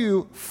how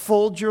you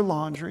fold your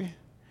laundry,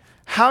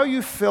 how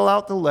you fill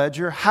out the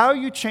ledger, how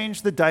you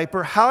change the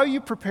diaper, how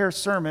you prepare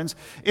sermons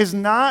is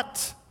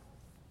not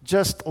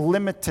just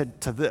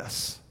limited to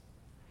this.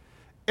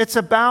 It's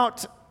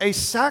about a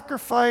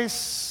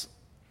sacrifice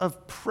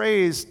of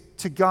praise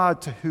to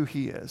God, to who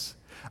he is.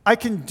 I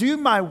can do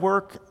my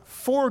work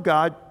for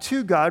God,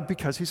 to God,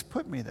 because he's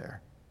put me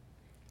there.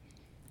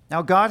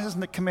 Now, God has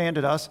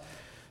commanded us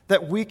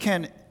that we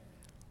can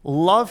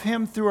love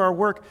him through our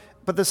work,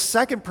 but the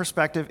second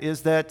perspective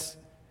is that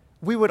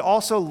we would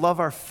also love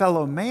our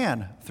fellow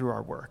man through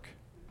our work.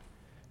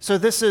 So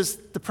this is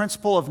the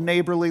principle of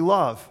neighborly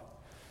love.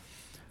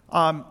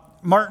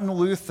 Martin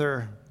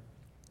Luther,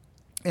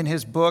 in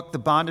his book, The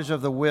Bondage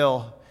of the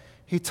Will,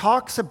 he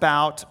talks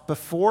about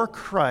before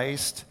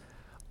Christ,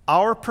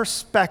 our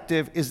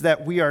perspective is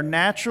that we are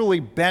naturally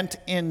bent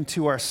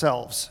into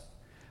ourselves.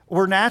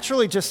 We're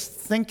naturally just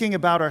thinking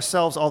about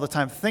ourselves all the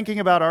time,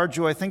 thinking about our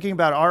joy, thinking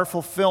about our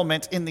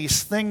fulfillment in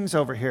these things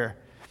over here.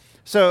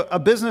 So a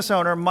business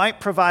owner might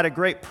provide a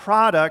great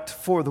product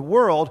for the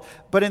world,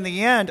 but in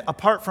the end,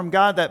 apart from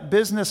God, that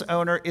business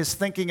owner is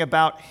thinking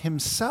about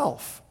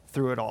himself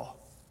through it all.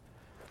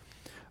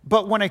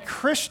 But when a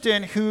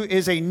Christian who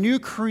is a new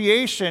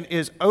creation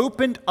is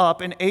opened up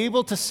and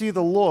able to see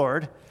the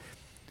Lord,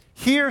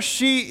 he or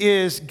she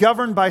is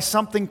governed by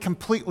something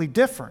completely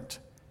different.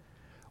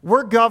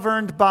 We're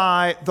governed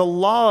by the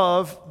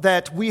love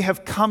that we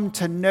have come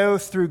to know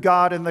through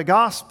God in the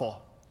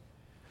gospel.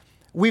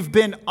 We've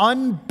been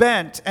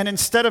unbent, and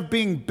instead of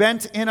being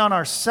bent in on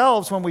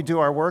ourselves when we do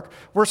our work,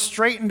 we're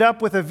straightened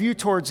up with a view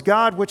towards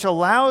God, which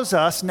allows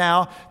us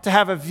now to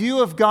have a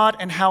view of God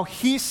and how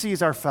he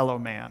sees our fellow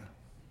man.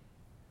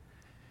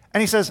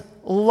 And he says,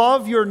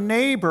 love your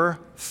neighbor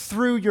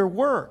through your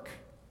work.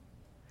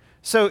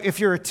 So if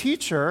you're a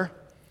teacher,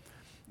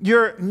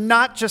 you're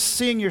not just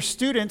seeing your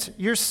students,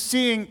 you're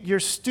seeing your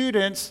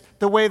students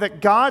the way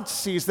that God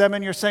sees them,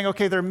 and you're saying,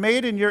 okay, they're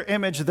made in your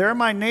image, they're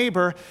my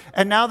neighbor,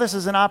 and now this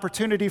is an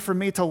opportunity for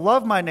me to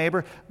love my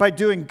neighbor by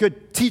doing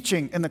good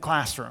teaching in the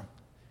classroom.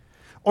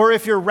 Or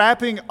if you're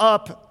wrapping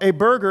up a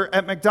burger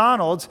at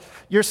McDonald's,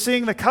 you're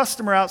seeing the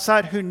customer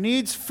outside who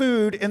needs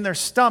food in their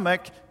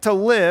stomach to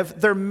live.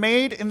 They're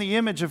made in the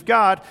image of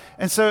God.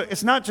 And so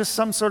it's not just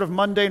some sort of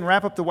mundane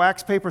wrap up the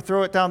wax paper,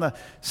 throw it down the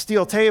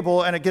steel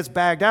table, and it gets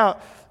bagged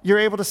out. You're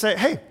able to say,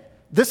 hey,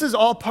 this is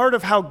all part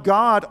of how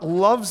God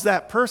loves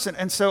that person.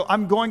 And so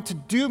I'm going to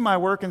do my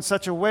work in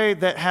such a way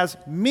that has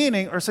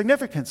meaning or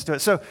significance to it.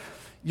 So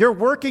you're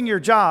working your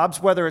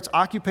jobs, whether it's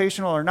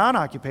occupational or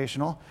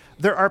non-occupational.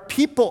 There are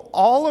people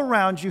all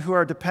around you who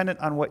are dependent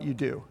on what you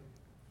do.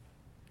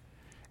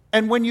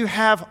 And when you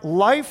have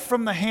life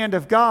from the hand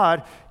of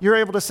God, you're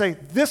able to say,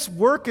 this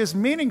work is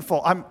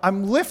meaningful.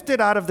 I'm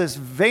lifted out of this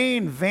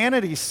vain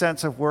vanity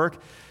sense of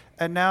work,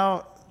 and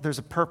now there's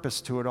a purpose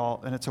to it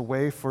all, and it's a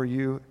way for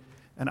you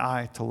and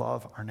I to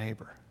love our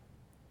neighbor.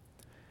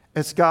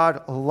 It's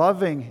God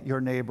loving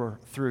your neighbor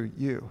through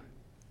you.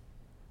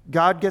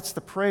 God gets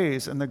the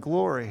praise and the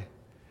glory,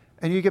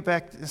 and you get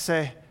back to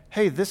say,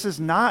 hey, this is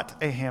not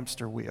a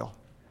hamster wheel.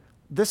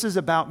 This is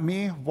about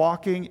me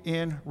walking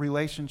in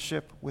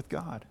relationship with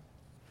God.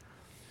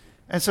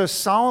 And so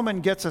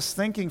Solomon gets us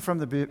thinking from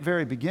the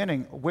very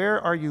beginning,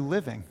 where are you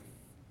living?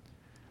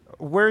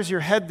 Where's your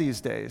head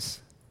these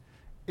days?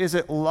 Is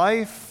it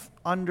life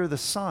under the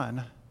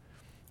sun,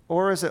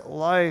 or is it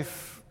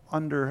life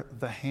under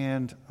the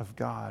hand of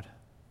God?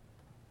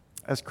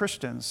 As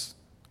Christians,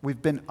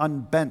 we've been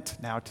unbent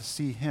now to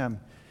see him,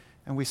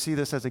 and we see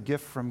this as a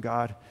gift from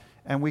God,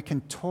 and we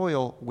can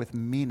toil with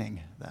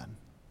meaning then.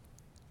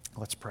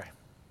 Let's pray.